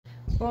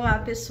Olá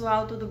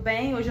pessoal, tudo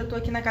bem? Hoje eu tô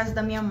aqui na casa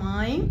da minha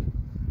mãe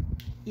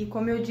e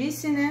como eu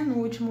disse, né, no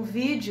último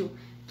vídeo,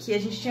 que a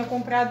gente tinha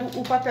comprado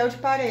o papel de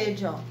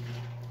parede, ó.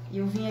 E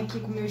eu vim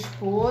aqui com meu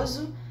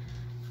esposo,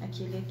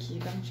 aquele aqui,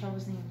 dá um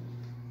tchauzinho,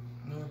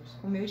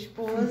 com meu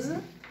esposo,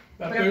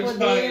 para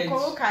poder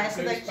colocar.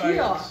 Essa daqui,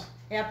 ó,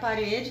 é a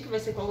parede que vai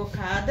ser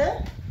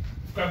colocada.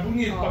 Fica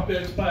bonito o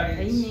papel de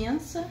parede. É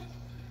imensa.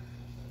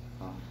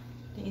 Ó,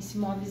 tem esse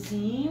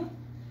móvelzinho.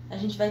 A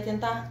gente vai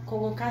tentar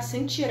colocar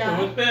sem tirar,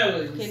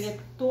 porque ele é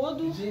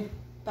todo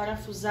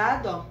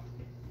parafusado, ó.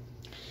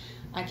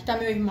 Aqui tá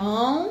meu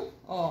irmão,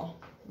 ó,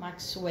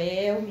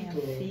 Maxwell, minha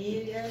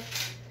filha.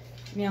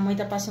 Minha mãe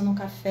tá passando um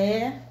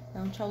café.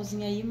 Dá um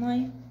tchauzinho aí,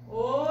 mãe.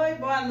 Oi,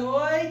 boa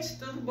noite,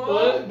 tudo bom?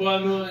 Oi, boa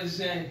noite,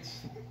 gente.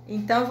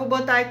 Então eu vou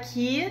botar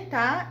aqui,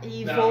 tá?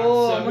 E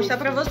vou mostrar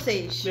pra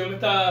vocês.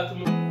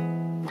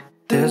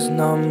 There's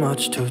not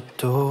much to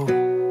do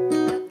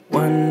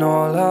when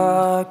all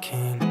I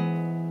can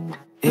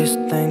is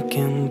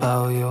thinking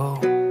about you,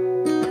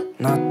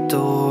 not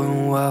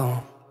doing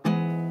well.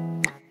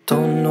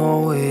 Don't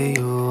know where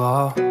you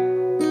are,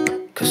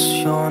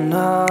 'cause you're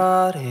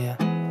not here.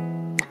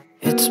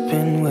 It's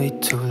been way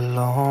too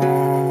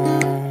long.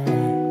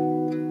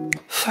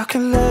 If I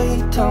could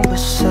lay down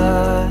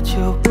beside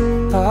you,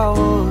 I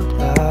would.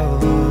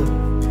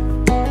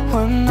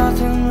 When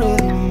nothing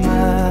really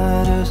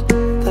matters,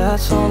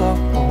 that's all I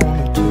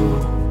wanna do.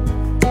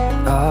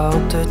 I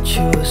hope that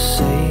you are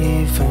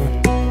safe and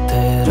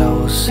that I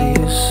will see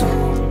you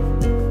soon.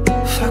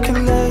 If I could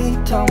lay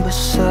down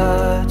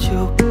beside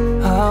you,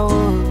 I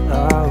would.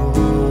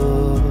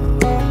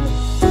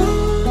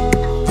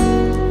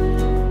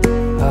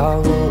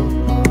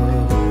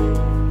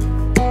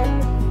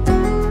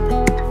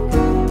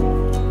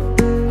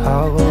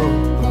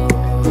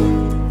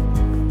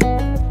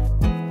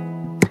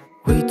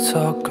 We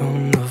talk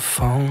on the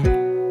phone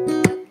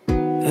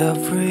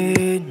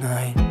every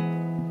night.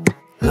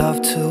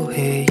 Love to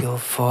hear your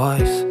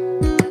voice.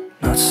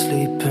 Not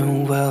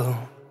sleeping well.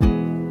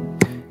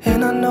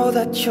 And I know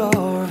that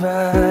you're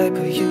right,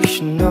 but you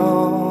should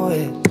know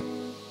it.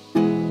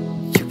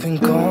 You've been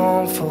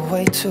gone for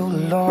way too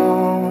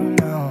long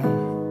now.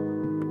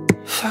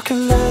 If I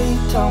could lay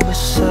down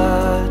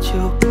beside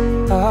you,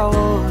 I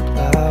would.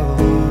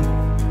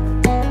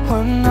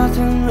 When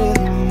nothing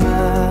really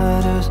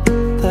matters,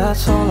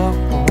 that's all I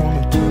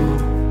wanna do.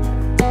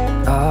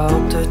 I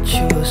hope that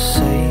you are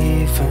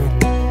safe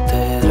and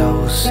that I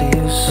will see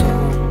you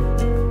soon.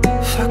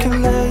 If I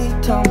can lay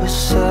down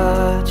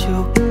beside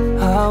you,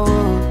 I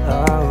would.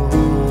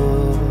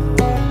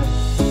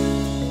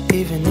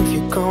 Even if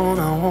you're gone,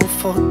 I won't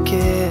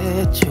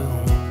forget you.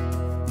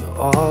 You're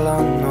all I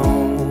know,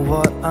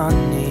 what I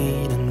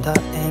need, and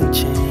that ain't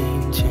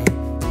changing.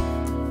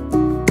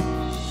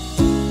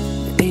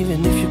 And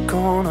even if you're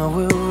gone, I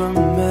will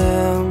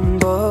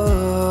remember.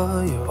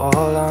 You're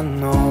all I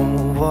know,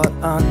 what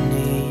I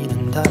need,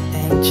 and that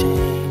ain't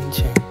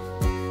changing.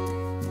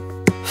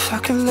 If I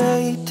could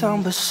lay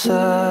down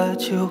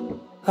beside you,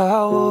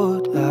 I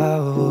would.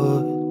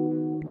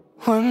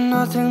 When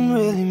nothing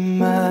really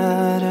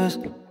matters,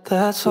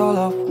 that's all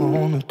I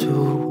wanna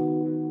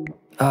do.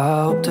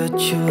 I hope that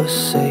you are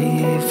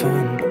safe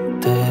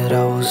and that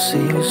I will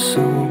see you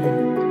soon.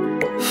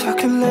 If I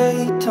could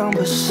lay down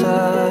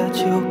beside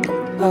you,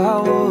 I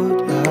would.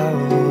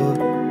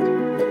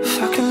 If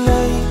I could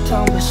lay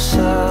down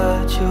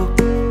beside you,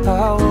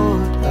 I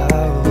would.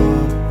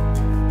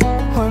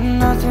 When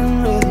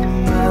nothing really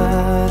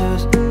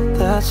matters,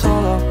 that's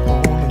all I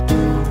wanna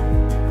do.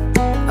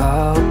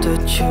 I hope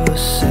that you are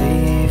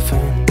safe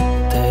and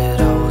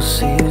that I will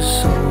see you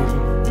soon.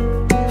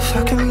 If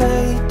I could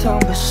lay down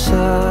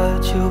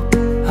beside you,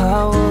 I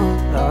would.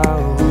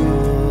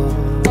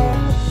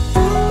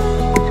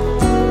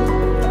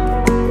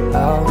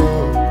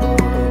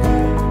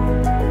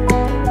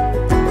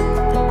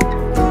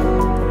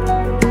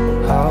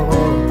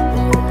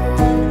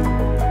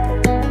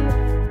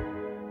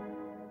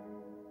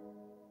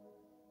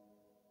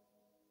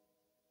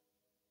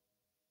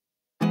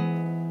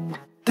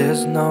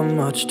 There's not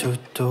much to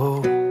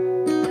do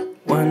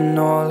when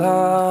all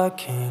I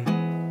can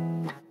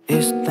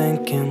is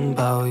thinking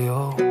about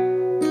you,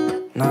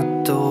 not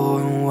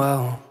doing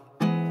well.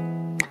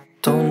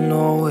 Don't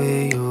know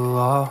where you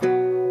are,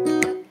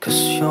 'cause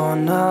you're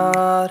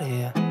not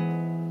here.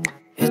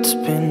 It's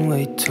been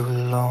way too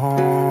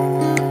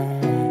long.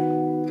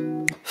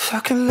 If I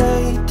could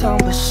lay down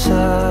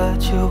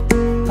beside you,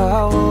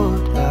 I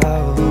would.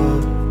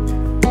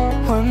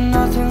 When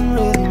nothing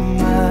really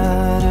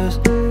matters,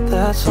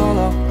 that's all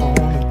I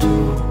wanna do.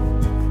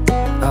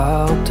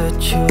 I hope that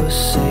you are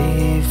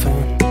safe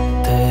and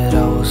that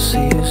I will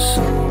see you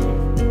soon.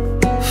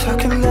 If I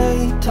could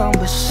lay down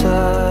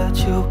beside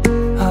you,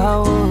 I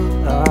would.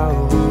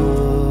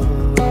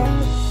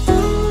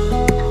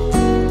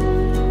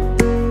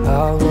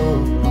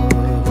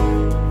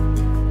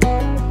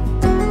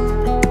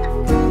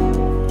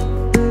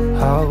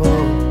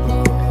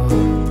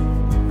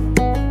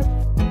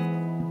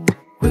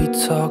 We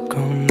talk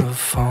on the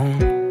phone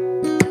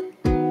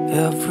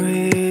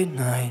every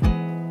night.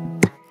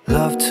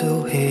 love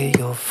to hear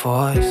your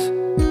voice,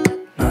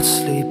 not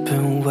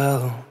sleeping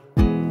well.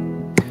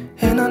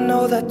 And I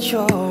know that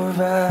you're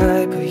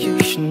right, but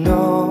you should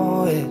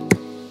know it.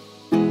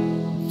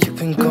 You've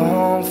been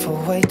gone for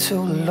way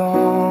too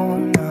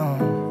long now.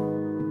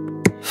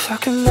 If I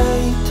can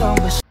lay down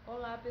with...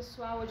 Olá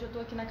pessoal, hoje eu tô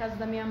aqui na casa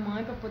da minha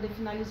mãe para poder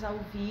finalizar o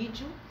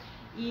vídeo.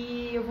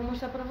 E eu vou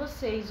mostrar pra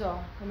vocês, ó,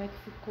 como é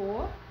que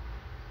ficou.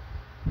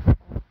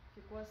 Ó,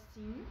 ficou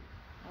assim.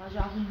 Ela já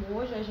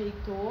arrumou, já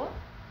ajeitou.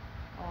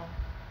 Ó.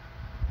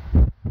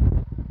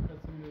 Tá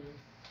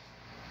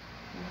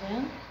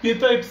vendo?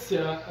 Pinta aí pra você,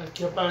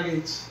 aqui a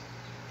parede.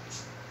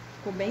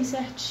 Ficou bem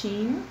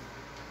certinho.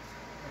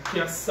 Aqui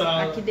a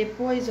sala. Aqui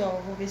depois, ó,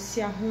 vou ver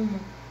se arrumo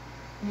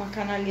uma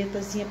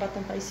canaletazinha pra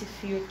tampar esse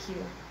fio aqui,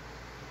 ó.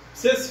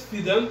 Esse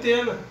fio da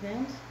antena. Tá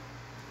vendo?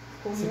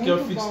 Ficou Esse muito aqui é o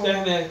fio de bom.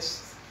 internet.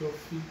 Esse aqui é o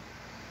fio.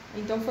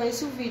 Então foi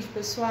esse o vídeo,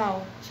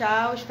 pessoal.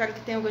 Tchau, espero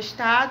que tenham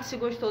gostado. Se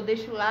gostou,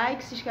 deixa o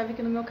like, se inscreve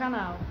aqui no meu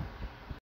canal.